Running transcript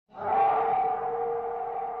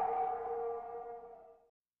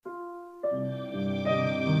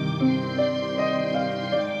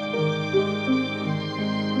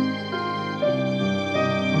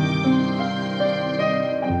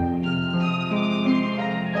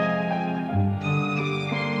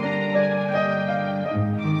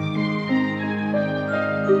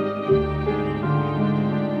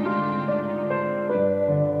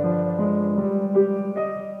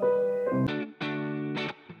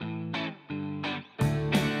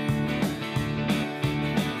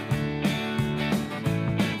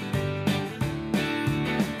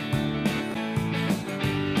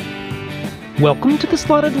Welcome to The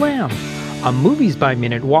Slaughtered Lamb, a movies by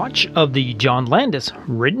minute watch of the John Landis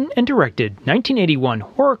written and directed 1981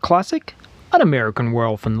 horror classic, An American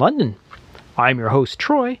Werewolf in London. I'm your host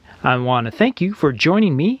Troy. I want to thank you for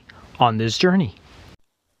joining me on this journey.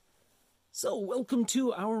 So welcome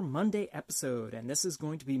to our Monday episode, and this is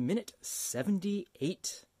going to be minute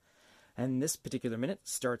 78. And this particular minute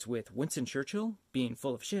starts with Winston Churchill being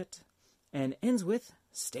full of shit, and ends with,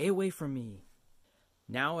 "Stay away from me."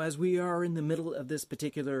 Now, as we are in the middle of this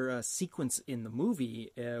particular sequence in the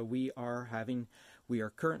movie, we are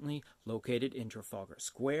currently located in Trafalgar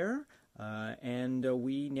Square, and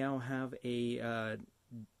we now have a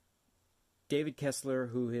David Kessler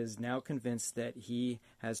who is now convinced that he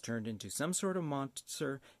has turned into some sort of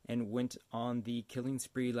monster and went on the killing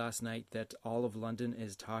spree last night that all of London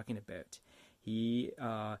is talking about. He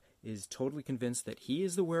is totally convinced that he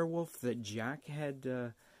is the werewolf that Jack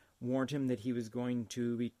had warned him that he was going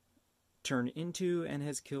to be turned into, and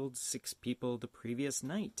has killed 6 people the previous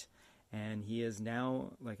night. And he is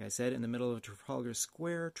now, like I said, in the middle of Trafalgar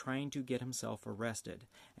Square trying to get himself arrested.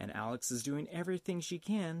 And Alex is doing everything she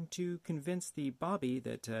can to convince the Bobby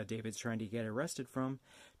that David's trying to get arrested from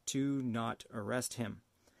to not arrest him.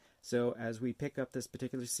 So as we pick up this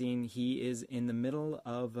particular scene, he is in the middle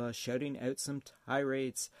of shouting out some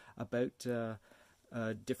tirades about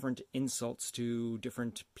different insults to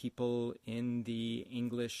different people in the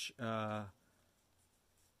English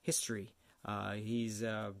history. He's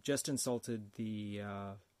just insulted the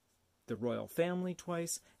royal family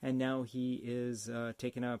twice, and now he is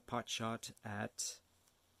taking a pot shot at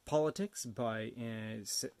politics by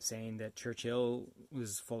saying that Churchill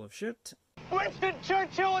was full of shit. Winston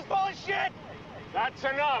Churchill was full of shit! That's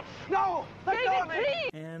enough! No! Let go of me!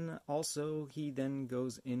 And also he then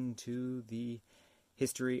goes into the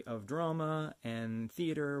history of drama and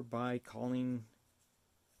theater by calling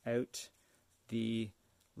out the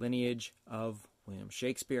lineage of William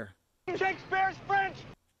Shakespeare. Shakespeare's French!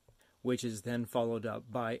 Which is then followed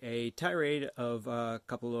up by a tirade of a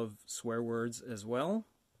couple of swear words as well.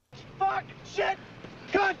 Fuck! Shit!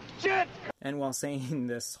 Cut! Shit! And while saying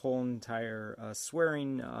this whole entire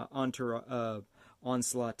swearing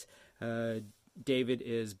onslaught, David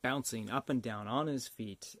is bouncing up and down on his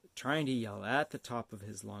feet, trying to yell at the top of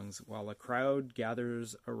his lungs, while a crowd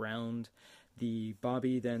gathers around. The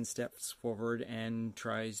Bobby then steps forward and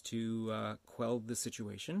tries to quell the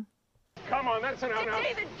situation. Come on, that's enough now.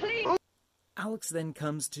 David, please! Alex then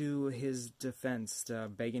comes to his defense,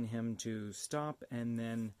 begging him to stop, and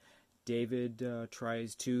then David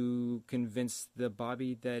tries to convince the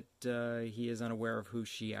Bobby that he is unaware of who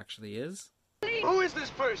she actually is. Who is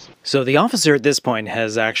this person? So the officer at this point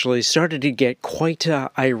has actually started to get quite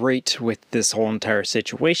irate with this whole entire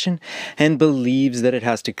situation and believes that it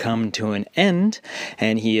has to come to an end,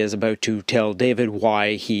 and he is about to tell David what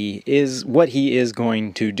he is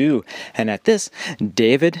going to do. And at this,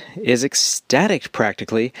 David is ecstatic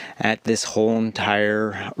practically at this whole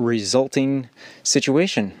entire resulting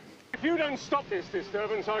situation. If you don't stop this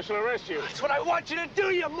disturbance, I shall arrest you. That's what I want you to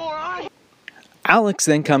do, you moron! Alex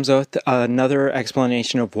then comes out with another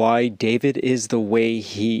explanation of why David is the way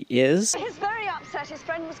he is. He's very upset. His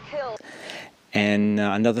friend was killed. And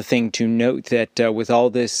another thing to note that with all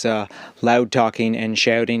this loud talking and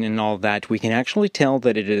shouting and all that, we can actually tell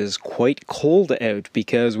that it is quite cold out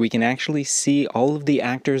because we can actually see all of the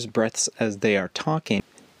actors' breaths as they are talking.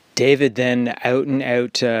 David then out and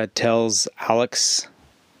out tells Alex.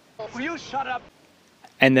 Will you shut up?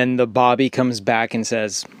 And then the Bobby comes back and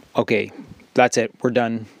says, "Okay, that's it. We're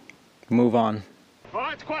done. Move on." All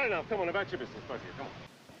right, it's quite enough. Come on, about your business, both of you. Come on.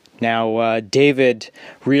 Now, David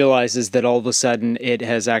realizes that all of a sudden it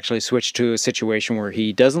has actually switched to a situation where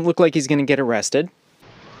he doesn't look like he's going to get arrested.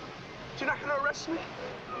 You're not going to arrest me?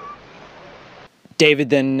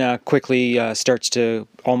 David then quickly starts to,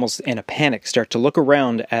 almost in a panic, start to look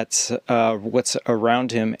around at what's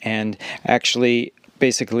around him, and actually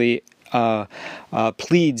basically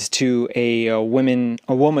pleads to a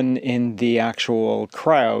woman in the actual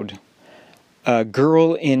crowd, a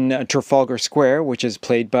girl in Trafalgar Square, which is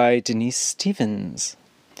played by Denise Stevens,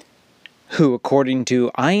 who, according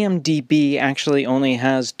to IMDb, actually only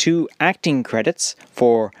has 2 acting credits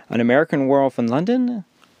for An American Werewolf in London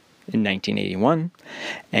in 1981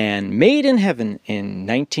 and Made in Heaven in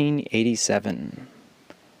 1987.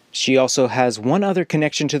 She also has one other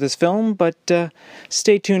connection to this film, but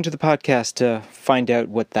stay tuned to the podcast to find out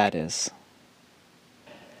what that is.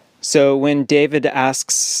 So when David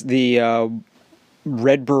asks the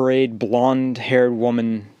red beret, blonde-haired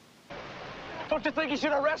woman, Don't you think you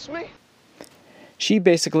should arrest me? she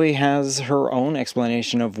basically has her own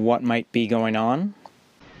explanation of what might be going on.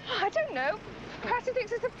 I don't know. he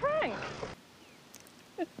thinks it's a prank.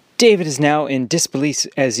 David is now in disbelief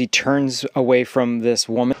as he turns away from this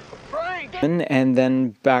woman and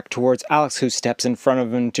then back towards Alex, who steps in front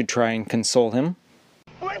of him to try and console him.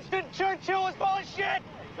 Winston Churchill was full of shit!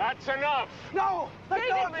 That's enough! No! Let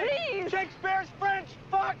go of me! Please! Shakespeare's French!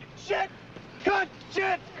 Fuck! Shit! Cut!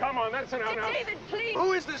 Shit! Come on, that's enough now. David, please!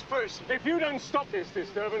 Who is this person? If you don't stop this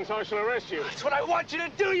disturbance, I shall arrest you. That's what I want you to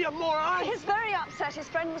do, you moron! He's very upset. His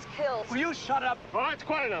friend was killed. Will you shut up? All right, it's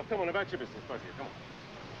quite enough. Come on, about your business, both of you. Come on.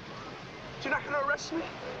 You're not gonna arrest me?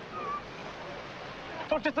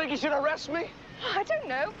 Don't you think you should arrest me? I don't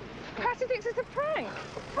know. Perhaps he thinks it's a prank.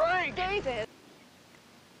 Frank! David.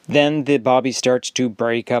 Then the Bobby starts to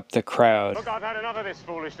break up the crowd. Look, I've had enough of this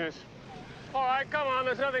foolishness. All right, come on,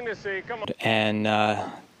 there's nothing to see. Come on.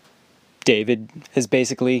 And David has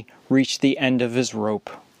basically reached the end of his rope.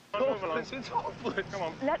 It's hopeless. Come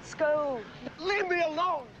on. Let's go. Leave me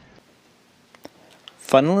alone!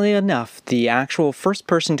 Funnily enough, the actual first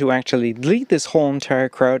person to actually lead this whole entire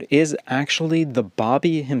crowd is actually the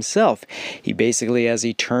Bobby himself. He basically, as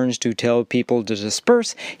he turns to tell people to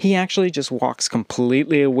disperse, he actually just walks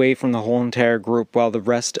completely away from the whole entire group while the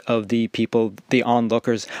rest of the people, the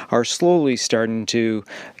onlookers, are slowly starting to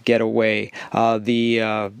get away.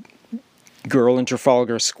 The girl in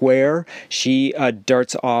Trafalgar Square, she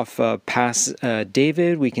darts off past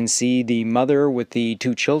David. We can see the mother with the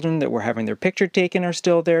two children that were having their picture taken are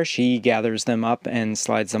still there. She gathers them up and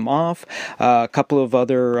slides them off. A couple of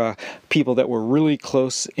other people that were really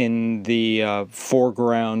close in the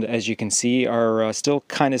foreground, as you can see, are still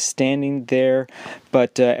kind of standing there,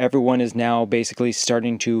 but everyone is now basically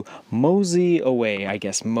starting to mosey away. I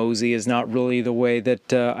guess mosey is not really the way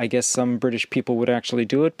that I guess some British people would actually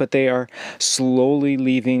do it, but they are slowly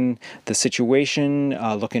leaving the situation,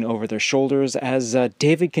 looking over their shoulders as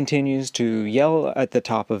David continues to yell at the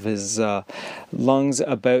top of his lungs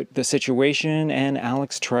about the situation, and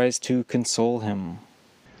Alex tries to console him.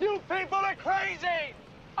 You people are crazy!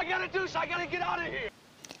 I gotta get out of here!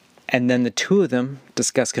 And then the two of them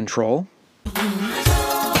discuss control. Never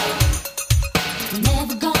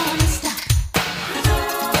gonna stop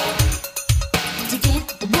to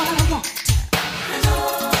get what I want.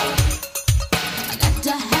 I got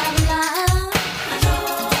to have a life.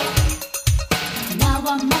 Now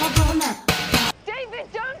I'm all grown up. David,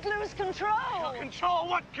 don't lose control. Control?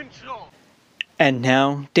 What control? And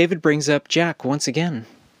now David brings up Jack once again.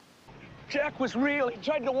 Jack was real. He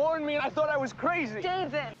tried to warn me and I thought I was crazy.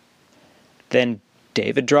 David. Then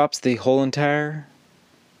David drops the whole entire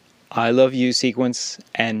I love you sequence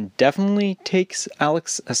and definitely takes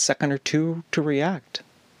Alex a second or two to react.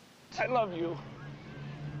 I love you.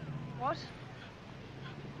 What?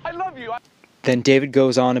 I love you. Then David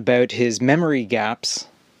goes on about his memory gaps.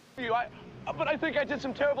 But I think I did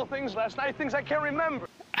some terrible things last night, things I can't remember.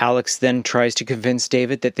 Alex then tries to convince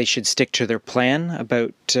David that they should stick to their plan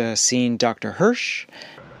about seeing Dr. Hirsch,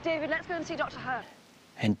 David, let's go and see Dr. Hirsch.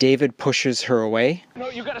 and David pushes her away. No,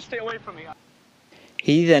 you gotta stay away from me.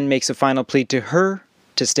 He then makes a final plea to her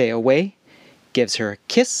to stay away, gives her a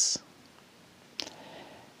kiss,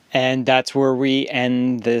 and that's where we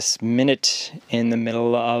end this minute in the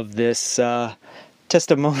middle of this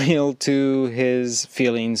testimonial to his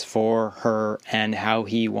feelings for her and how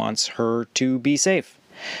he wants her to be safe.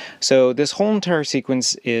 So this whole entire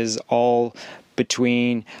sequence is all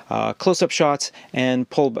between close-up shots and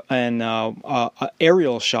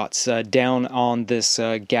aerial shots down on this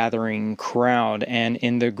gathering crowd. And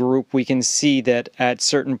in the group, we can see that at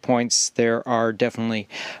certain points there are definitely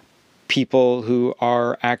people who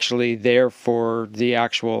are actually there for the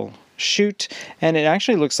actual shoot, and it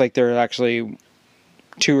actually looks like there are actually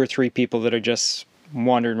 2 or 3 people that are just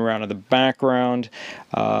wandering around in the background.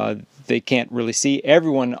 They can't really see.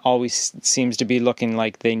 Everyone always seems to be looking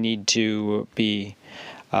like they need to be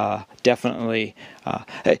definitely...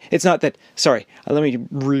 it's not that... Sorry, let me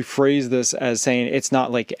rephrase this as saying it's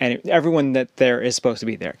not like everyone that there is supposed to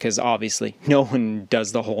be there, because obviously no one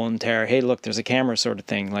does the whole entire, hey, look, there's a camera sort of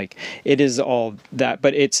thing. Like, it is all that,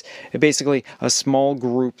 but it's basically a small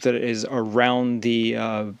group that is around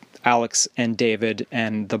the... Alex and David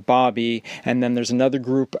and the Bobby, and then there's another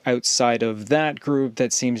group outside of that group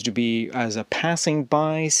that seems to be, as a passing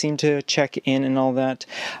by, seem to check in and all that.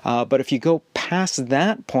 But if you go past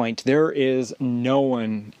that point, there is no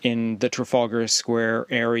one in the Trafalgar Square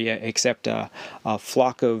area except a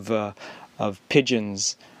flock of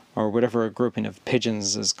pigeons, or whatever a grouping of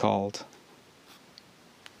pigeons is called.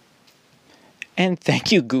 And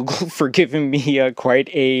thank you, Google, for giving me quite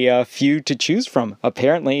a few to choose from.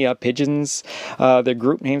 Apparently, pigeons, the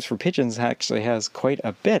group names for pigeons actually has quite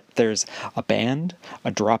a bit. There's a band, a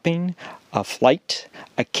dropping, a flight,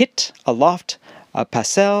 a kit, a loft, a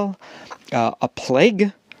pastel, a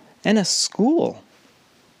plague, and a school.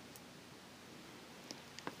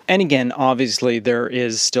 And again, obviously, there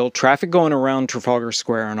is still traffic going around Trafalgar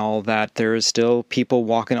Square and all that. There is still people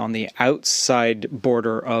walking on the outside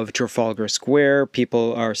border of Trafalgar Square.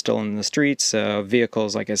 People are still in the streets.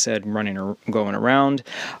 Vehicles, like I said, going around.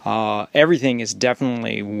 Everything is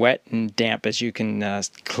definitely wet and damp, as you can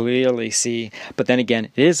clearly see. But then again,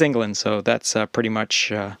 it is England, so that's pretty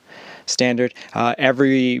much standard.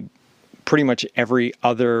 Pretty much every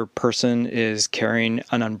other person is carrying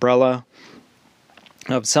an umbrella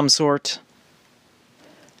of some sort.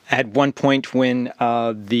 At one point, when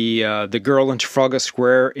the girl in Trafalgar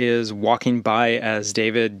Square is walking by as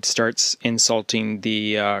David starts insulting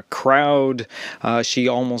the crowd, she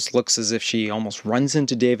almost looks as if she almost runs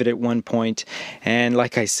into David at one point. And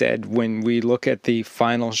like I said, when we look at the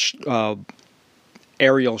final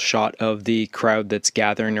aerial shot of the crowd that's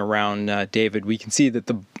gathering around David, we can see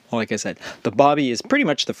that like I said, the Bobby is pretty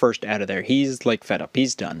much the first out of there. He's like fed up.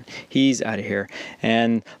 He's done. He's out of here.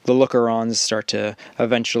 And the looker-ons start to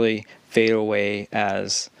eventually fade away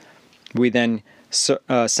as we then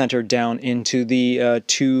center down into the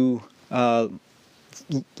two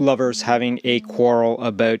lovers having a quarrel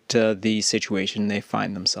about the situation they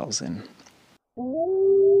find themselves in.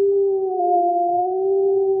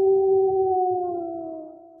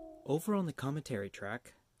 Over on the commentary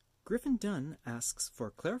track, Griffin Dunn asks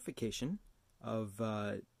for clarification of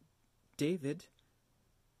David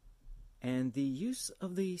and the use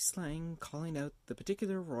of the slang calling out the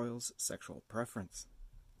particular royal's sexual preference.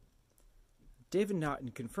 David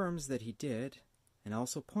Naughton confirms that he did, and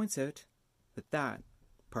also points out that that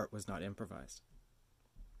part was not improvised.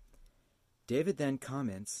 David then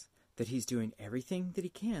comments that he's doing everything that he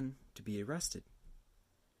can to be arrested.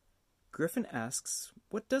 Griffin asks,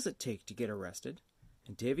 what does it take to get arrested?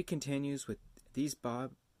 And David continues with, these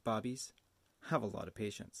bobbies have a lot of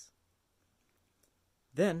patience.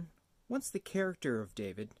 Then, once the character of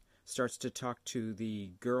David starts to talk to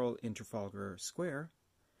the girl in Trafalgar Square,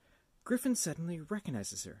 Griffin suddenly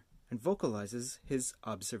recognizes her and vocalizes his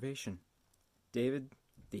observation. David,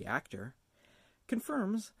 the actor,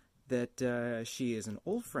 confirms that she is an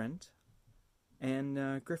old friend,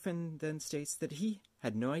 and Griffin then states that he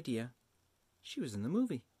had no idea she was in the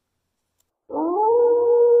movie.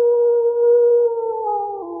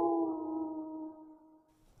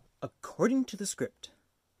 According to the script,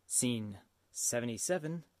 scene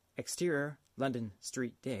 77, exterior, London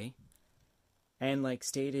street day, and like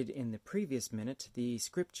stated in the previous minute, the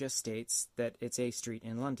script just states that it's a street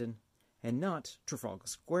in London, and not Trafalgar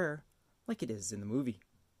Square, like it is in the movie.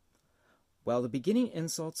 While the beginning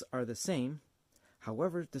insults are the same,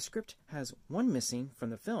 however, the script has one missing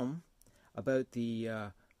from the film about the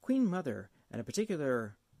Queen Mother and a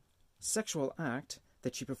particular sexual act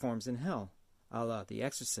that she performs in hell, a la The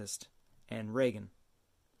Exorcist and Reagan.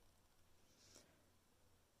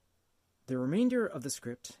 The remainder of the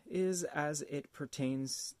script is, as it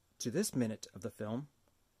pertains to this minute of the film,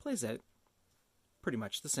 plays out pretty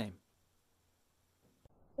much the same.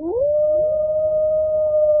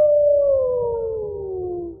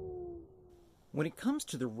 When it comes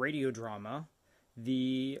to the radio drama,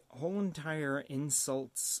 the whole entire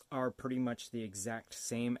insults are pretty much the exact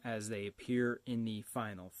same as they appear in the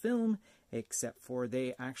final film, except for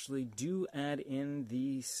they actually do add in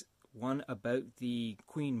the one about the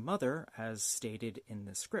Queen Mother as stated in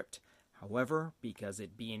the script. However, because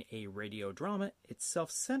it being a radio drama, it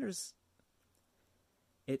self-censors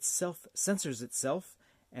itself,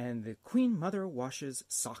 and the Queen Mother washes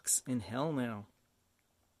socks in hell now.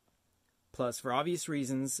 Plus, for obvious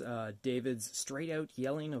reasons, David's straight-out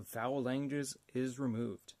yelling of foul languages is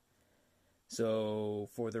removed. So,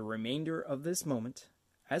 for the remainder of this moment,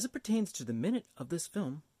 as it pertains to the minute of this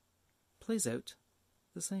film, plays out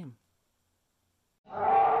the same.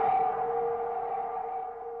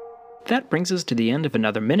 That brings us to the end of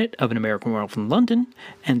another minute of An American Werewolf in London,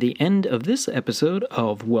 and the end of this episode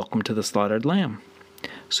of Welcome to the Slaughtered Lamb.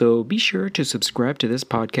 So be sure to subscribe to this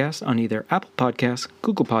podcast on either Apple Podcasts,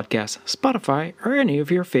 Google Podcasts, Spotify, or any of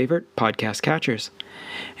your favorite podcast catchers.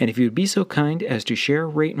 And if you'd be so kind as to share,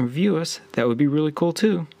 rate, and review us, that would be really cool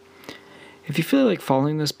too. If you feel like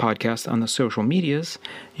following this podcast on the social medias,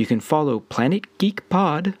 you can follow Planet Geek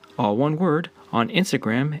Pod, all one word, on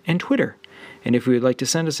Instagram and Twitter. And if you would like to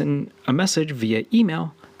send us a message via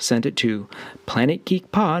email, send it to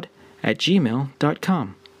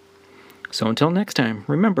planetgeekpod@gmail.com. So until next time,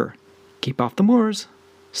 remember, keep off the moors,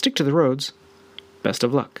 stick to the roads, best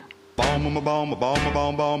of luck. Bomb bomb bomb bomb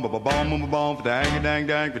bomb bomb bomb bomb bomb dang dang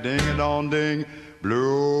dang ding dong ding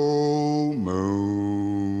blow.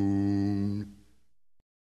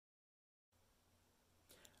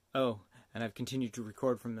 Oh, and I've continued to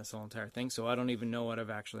record from this whole entire thing, so I don't even know what I've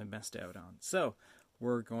actually messed out on. So,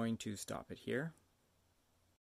 we're going to stop it here.